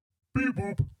Beep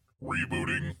boop.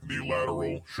 Rebooting the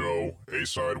Lateral show, a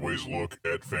sideways look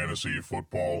at fantasy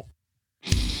football.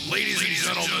 Ladies and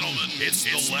gentlemen, it's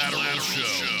the Lateral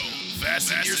Show.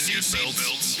 Fasten your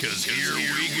seatbelts, because here we go.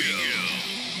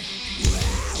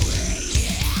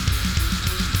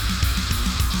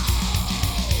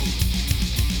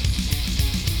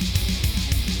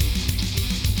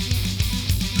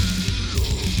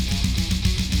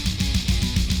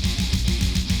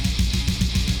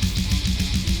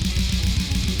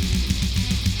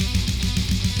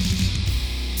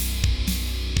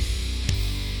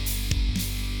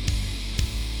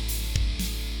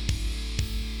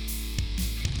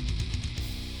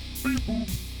 Beep boop.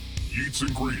 Yeets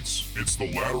and greets. It's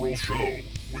the Lateral show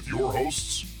with your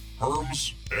hosts,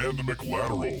 Herms and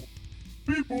McLateral.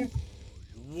 Beep boop.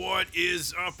 What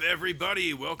is up,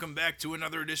 everybody? Welcome back to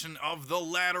another edition of the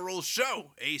Lateral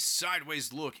Show, a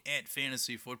sideways look at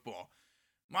fantasy football.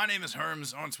 My name is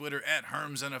Herms on Twitter at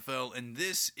HermsNFL, and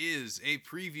this is a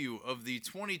preview of the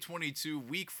 2022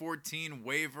 Week 14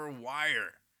 Waiver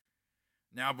Wire.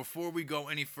 Now, before we go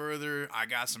any further, I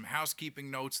got some housekeeping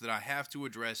notes that I have to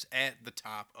address at the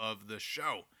top of the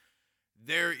show.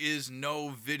 There is no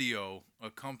video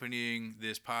accompanying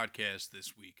this podcast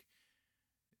this week.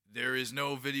 There is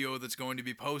no video that's going to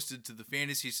be posted to the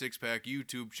Fantasy Six Pack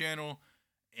YouTube channel,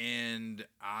 and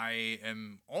I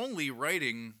am only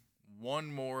writing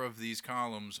one more of these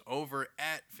columns over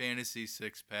at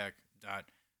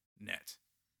fantasysixpack.net.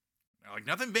 Now, like,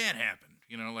 nothing bad happened.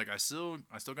 You know, like, I still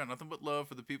got nothing but love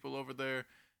for the people over there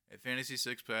at Fantasy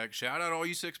Six Pack. Shout out all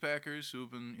you Six Packers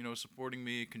who've been, supporting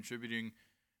me, contributing,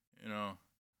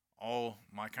 all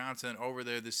my content over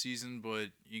there this season. But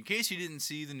in case you didn't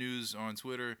see the news on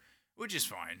Twitter, which is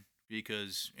fine,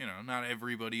 because, not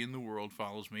everybody in the world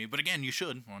follows me. But again, you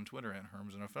should on Twitter at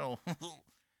HermsNFL.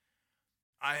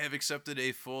 I have accepted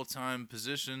a full-time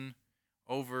position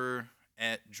over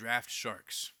at Draft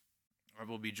Sharks. I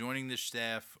will be joining the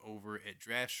staff over at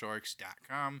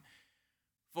draftsharks.com.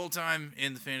 Full-time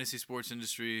in the fantasy sports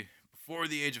industry before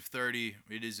the age of 30.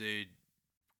 It is a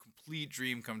complete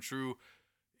dream come true.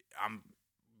 I'm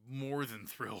more than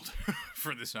thrilled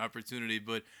for this opportunity.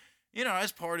 But,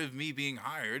 as part of me being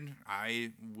hired,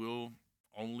 I will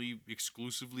only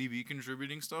exclusively be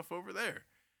contributing stuff over there.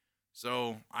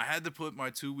 So I had to put my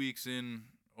 2 weeks in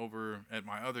over at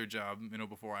my other job,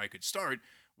 before I could start,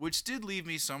 which did leave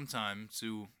me some time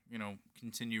to,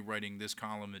 continue writing this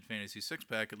column at Fantasy Six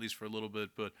Pack, at least for a little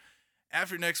bit. But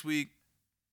after next week,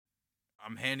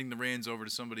 I'm handing the reins over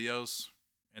to somebody else,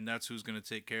 and that's who's going to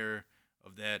take care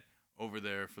of that over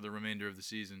there for the remainder of the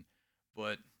season.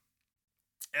 But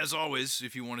as always,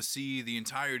 if you want to see the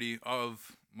entirety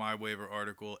of my waiver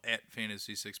article at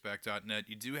fantasysixpack.net,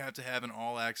 you do have to have an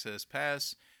all-access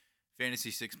pass.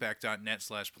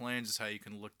 fantasysixpack.net/plans is how you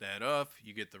can look that up.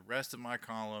 You get the rest of my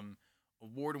column,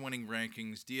 award-winning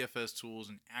rankings, DFS tools,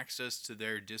 and access to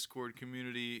their Discord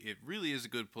community. It really is a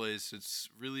good place. It's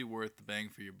really worth the bang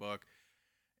for your buck.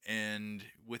 And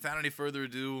without any further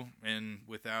ado, and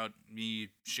without me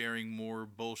sharing more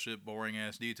bullshit,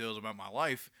 boring-ass details about my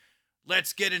life,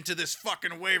 let's get into this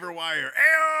fucking waiver wire.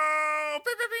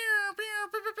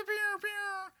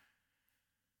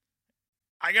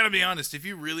 I gotta be honest, if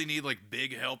you really need,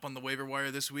 big help on the waiver wire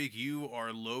this week, you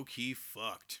are low-key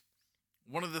fucked.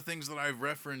 One of the things that I've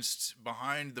referenced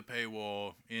behind the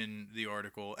paywall in the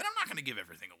article, and I'm not gonna give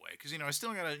everything away, because, I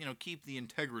still gotta, keep the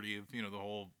integrity of, the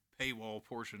whole paywall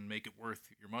portion, make it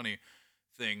worth your money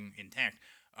thing intact.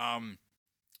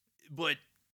 But,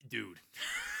 dude,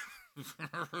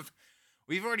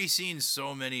 we've already seen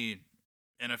so many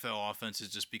NFL offenses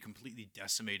just be completely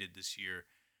decimated this year.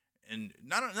 And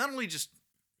not only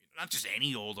not just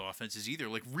any old offenses either,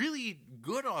 really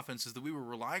good offenses that we were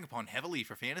relying upon heavily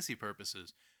for fantasy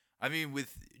purposes. I mean,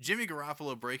 with Jimmy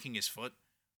Garoppolo breaking his foot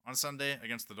on Sunday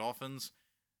against the Dolphins,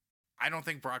 I don't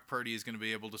think Brock Purdy is going to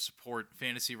be able to support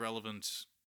fantasy relevant,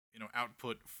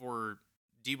 output for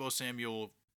Deebo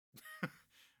Samuel,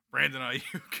 Brandon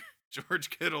Ayuk, George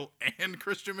Kittle, and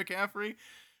Christian McCaffrey.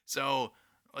 So,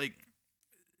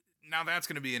 now that's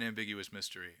going to be an ambiguous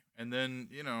mystery. And then,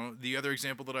 the other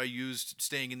example that I used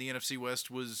staying in the NFC West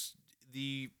was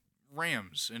the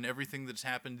Rams and everything that's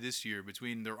happened this year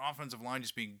between their offensive line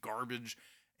just being garbage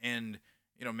and,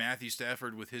 Matthew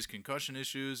Stafford with his concussion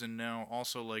issues, and now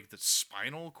also, the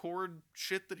spinal cord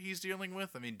shit that he's dealing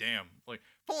with. I mean, damn.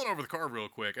 Pulling over the car real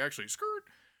quick. Actually, skirt.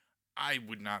 I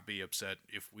would not be upset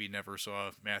if we never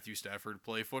saw Matthew Stafford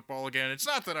play football again. It's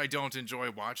not that I don't enjoy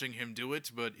watching him do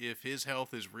it, but if his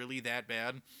health is really that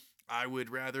bad, I would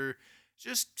rather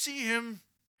just see him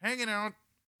hanging out,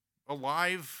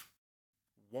 alive,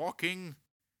 walking,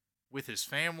 with his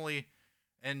family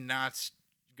and not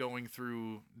going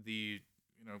through the,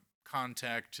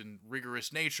 contact and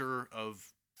rigorous nature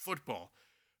of football.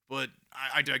 But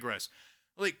I digress.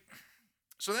 Like,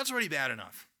 so that's already bad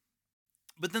enough.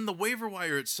 But then the waiver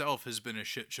wire itself has been a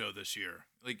shit show this year.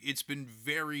 Like, it's been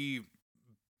very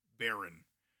barren.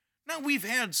 Now, we've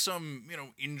had some,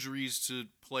 injuries to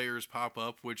players pop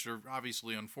up, which are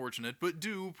obviously unfortunate, but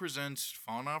do present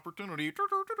fun opportunity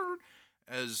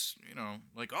as,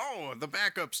 like, oh, the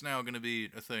backup's now going to be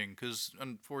a thing, because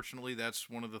unfortunately that's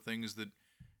one of the things that,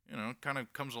 kind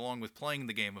of comes along with playing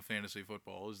the game of fantasy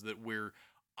football, is that we're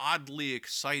oddly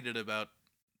excited about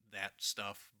that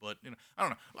stuff, but, I don't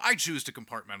know. I choose to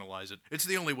compartmentalize it. It's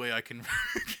the only way I can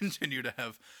continue to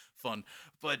have fun,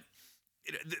 but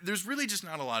there's really just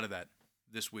not a lot of that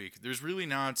this week. There's really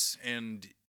not, and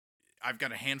I've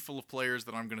got a handful of players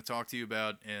that I'm going to talk to you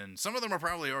about, and some of them are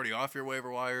probably already off your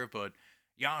waiver wire, but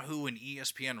Yahoo and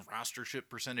ESPN rostership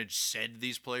percentage said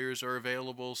these players are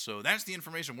available, so that's the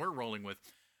information we're rolling with.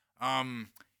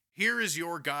 Here is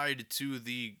your guide to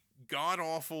the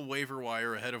god-awful waiver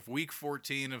wire ahead of Week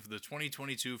 14 of the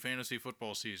 2022 fantasy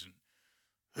football season.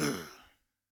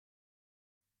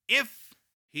 If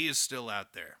he is still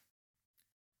out there.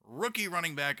 Rookie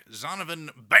running back Zonovan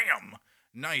Bam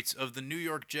Knight of the New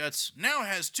York Jets now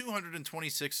has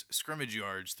 226 scrimmage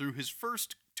yards through his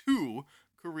first 2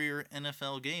 career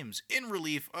NFL games in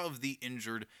relief of the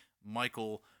injured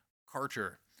Michael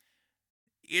Carter.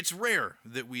 It's rare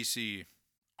that we see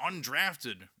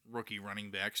undrafted rookie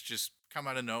running backs just come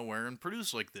out of nowhere and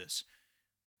produce like this.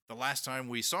 The last time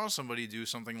we saw somebody do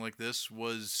something like this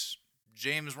was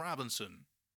James Robinson,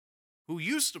 who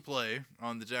used to play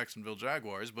on the Jacksonville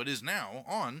Jaguars, but is now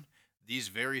on these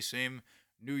very same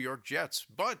New York Jets.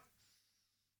 But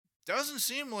doesn't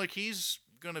seem like he's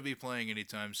going to be playing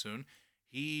anytime soon.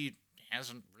 He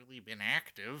hasn't really been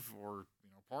active or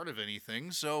part of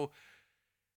anything. So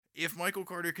if Michael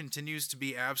Carter continues to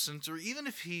be absent, or even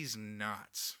if he's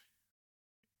not,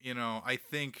 I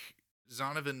think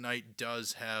Zonovan Knight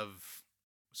does have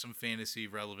some fantasy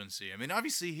relevancy. I mean,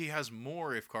 obviously he has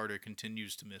more if Carter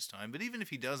continues to miss time, but even if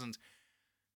he doesn't,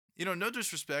 no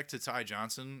disrespect to Ty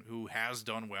Johnson, who has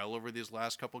done well over these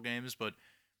last couple games, but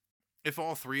if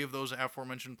all 3 of those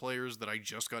aforementioned players that I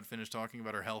just got finished talking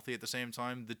about are healthy at the same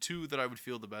time, the 2 that I would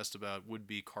feel the best about would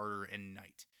be Carter and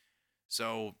Knight.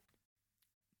 So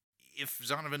if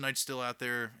Zonovan Knight's still out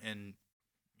there and,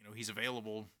 he's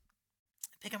available,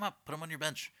 pick him up, put him on your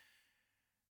bench.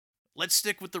 Let's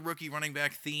stick with the rookie running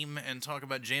back theme and talk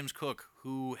about James Cook,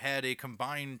 who had a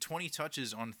combined 20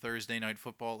 touches on Thursday Night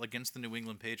Football against the New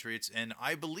England Patriots, and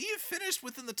I believe finished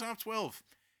within the top 12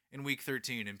 in Week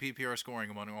 13 in PPR scoring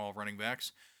among all running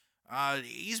backs.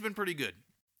 He's been pretty good.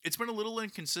 It's been a little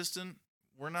inconsistent.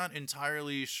 We're not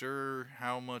entirely sure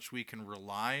how much we can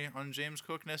rely on James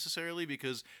Cook necessarily,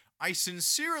 because I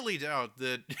sincerely doubt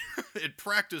that at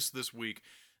practice this week,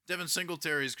 Devin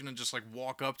Singletary is going to just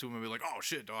walk up to him and be like, oh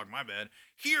shit, dog, my bad.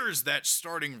 Here's that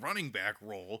starting running back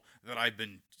role that I've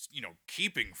been,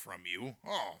 keeping from you.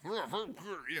 Oh,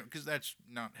 because that's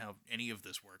not how any of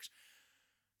this works.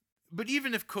 But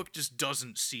even if Cook just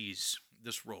doesn't seize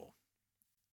this role,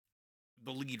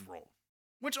 the lead role,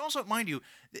 which also, mind you,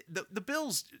 the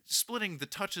Bills splitting the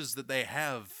touches that they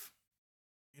have,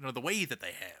 the way that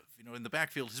they have, in the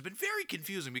backfield has been very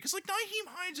confusing, because Nyheim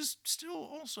Hines is still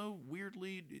also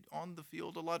weirdly on the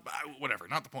field a lot, but whatever,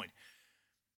 not the point.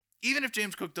 Even if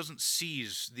James Cook doesn't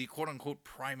seize the quote-unquote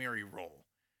primary role,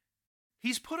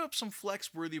 he's put up some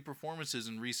flex-worthy performances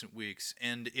in recent weeks,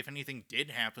 and if anything did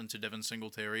happen to Devin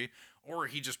Singletary, or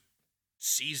he just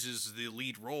seizes the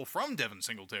lead role from Devin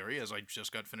Singletary, as I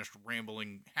just got finished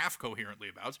rambling half-coherently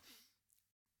about,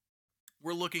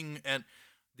 we're looking at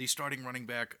the starting running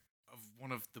back of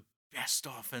one of the best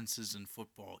offenses in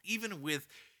football, even with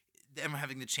them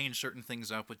having to change certain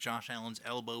things up with Josh Allen's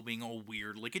elbow being all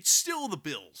weird. It's still the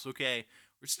Bills, okay?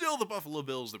 We're still the Buffalo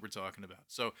Bills that we're talking about.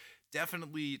 So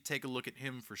definitely take a look at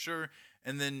him for sure.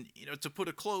 And then, to put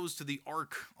a close to the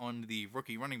arc on the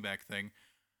rookie running back thing,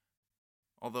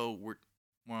 although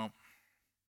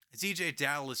DJ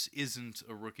Dallas isn't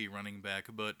a rookie running back,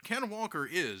 but Ken Walker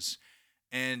is,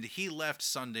 and he left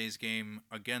Sunday's game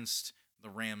against the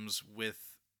Rams with,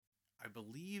 I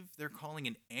believe they're calling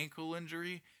an ankle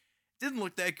injury. Didn't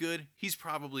look that good. He's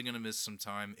probably going to miss some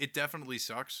time. It definitely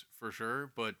sucks, for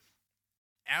sure, but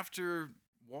after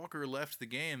Walker left the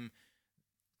game,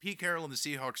 Pete Carroll and the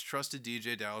Seahawks trusted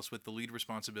DJ Dallas with the lead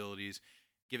responsibilities,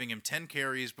 giving him 10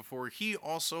 carries before he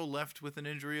also left with an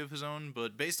injury of his own,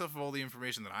 but based off of all the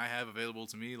information that I have available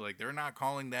to me, they're not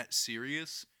calling that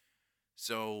serious.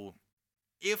 So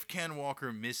if Ken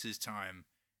Walker misses time,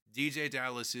 DJ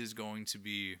Dallas is going to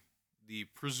be the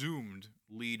presumed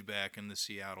lead back in the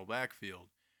Seattle backfield.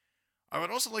 I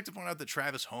would also like to point out that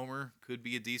Travis Homer could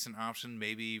be a decent option,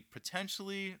 maybe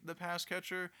potentially the pass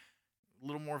catcher, a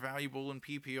little more valuable in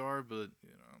PPR, but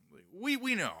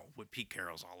we know what Pete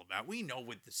Carroll's all about. We know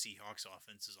what the Seahawks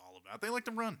offense is all about. They like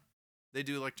to run. They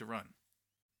do like to run.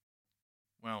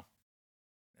 Well,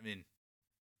 I mean,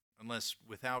 unless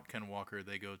without Ken Walker,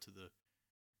 they go to the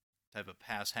type of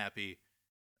pass-happy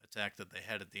attack that they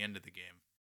had at the end of the game.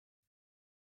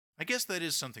 I guess that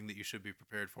is something that you should be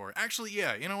prepared for. Actually,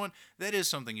 yeah, you know what? That is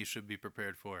something you should be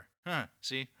prepared for. Huh,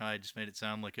 see? I just made it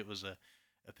sound like it was a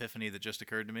epiphany that just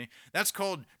occurred to me. That's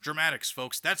called dramatics,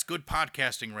 folks. That's good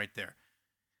podcasting right there.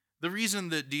 The reason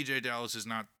that DJ Dallas is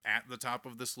not at the top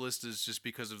of this list is just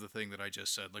because of the thing that I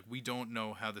just said. Like, we don't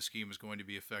know how the scheme is going to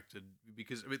be affected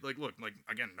because, I mean, look,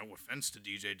 again, no offense to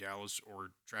DJ Dallas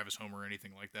or Travis Homer or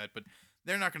anything like that, but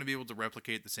they're not going to be able to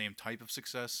replicate the same type of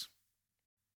success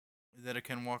that a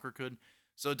Ken Walker could.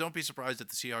 So don't be surprised if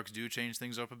the Seahawks do change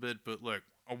things up a bit. But look,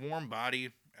 a warm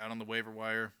body out on the waiver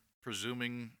wire,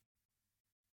 presuming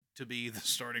to be the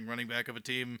starting running back of a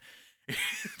team,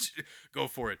 go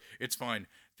for it. It's fine.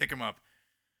 Pick him up.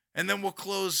 And then we'll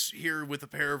close here with a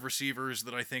pair of receivers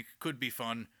that I think could be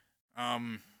fun.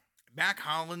 Mac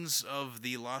Hollins of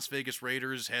the Las Vegas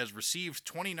Raiders has received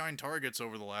 29 targets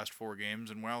over the last 4 games,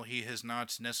 and while he has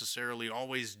not necessarily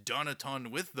always done a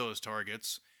ton with those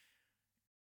targets,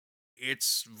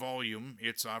 it's volume,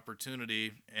 it's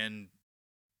opportunity, and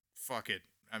fuck it.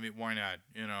 I mean, why not?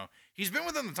 He's been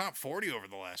within the top 40 over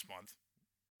the last month.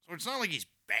 So it's not like he's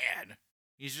bad.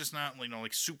 He's just not,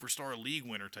 like superstar league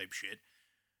winner type shit.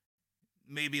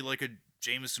 Maybe like a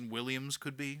Jameson Williams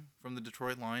could be from the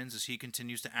Detroit Lions as he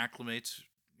continues to acclimate,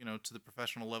 to the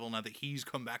professional level now that he's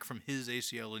come back from his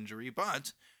ACL injury.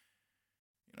 But,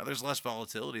 there's less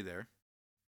volatility there.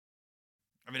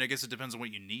 I mean, I guess it depends on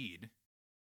what you need.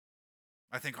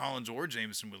 I think Hollins or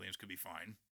Jameson Williams could be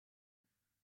fine.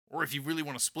 Or if you really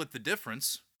want to split the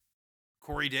difference,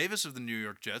 Corey Davis of the New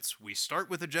York Jets. We start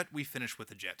with a Jet, we finish with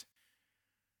a Jet.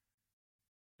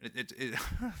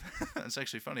 It's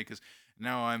actually funny because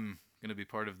now I'm going to be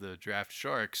part of the Draft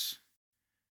Sharks.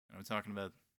 And I'm talking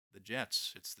about the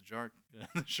Jets. It's the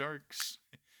Sharks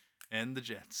and the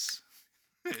Jets.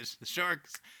 It's the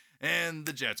Sharks and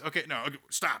the Jets. Okay,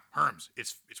 stop. Herms.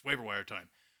 It's waiver wire time.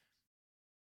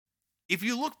 If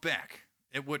you look back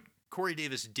at what Corey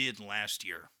Davis did last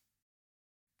year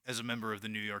as a member of the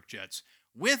New York Jets,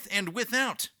 with and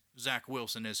without Zach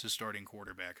Wilson as his starting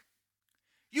quarterback,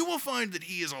 you will find that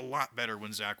he is a lot better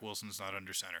when Zach Wilson's not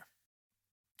under center.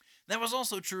 That was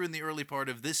also true in the early part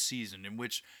of this season, in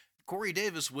which Corey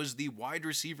Davis was the wide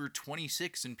receiver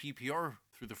 26 in PPR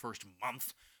through the first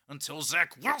month, until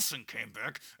Zach Wilson came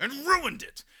back and ruined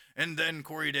it. And then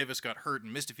Corey Davis got hurt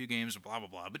and missed a few games, blah, blah,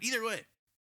 blah. But either way,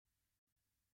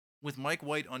 with Mike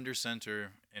White under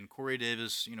center and Corey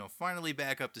Davis, finally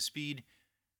back up to speed,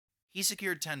 he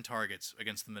secured 10 targets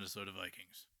against the Minnesota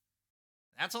Vikings.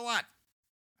 That's a lot.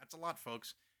 That's a lot,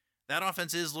 folks. That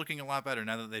offense is looking a lot better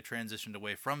now that they transitioned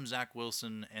away from Zach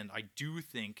Wilson, and I do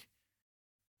think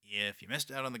if you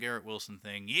missed out on the Garrett Wilson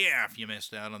thing, if you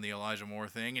missed out on the Elijah Moore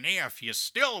thing, and if you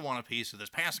still want a piece of this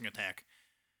passing attack,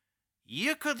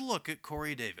 you could look at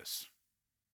Corey Davis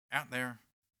out there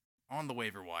on the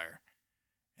waiver wire.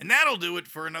 And that'll do it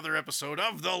for another episode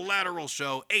of The Lateral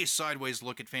Show, a sideways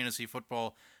look at fantasy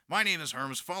football. My name is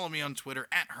Herms. Follow me on Twitter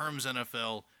at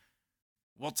HermsNFL.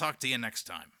 We'll talk to you next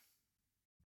time.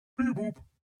 Beep boop.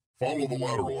 Follow The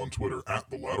Lateral on Twitter at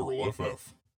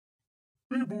TheLateralFF.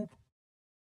 Beep boop.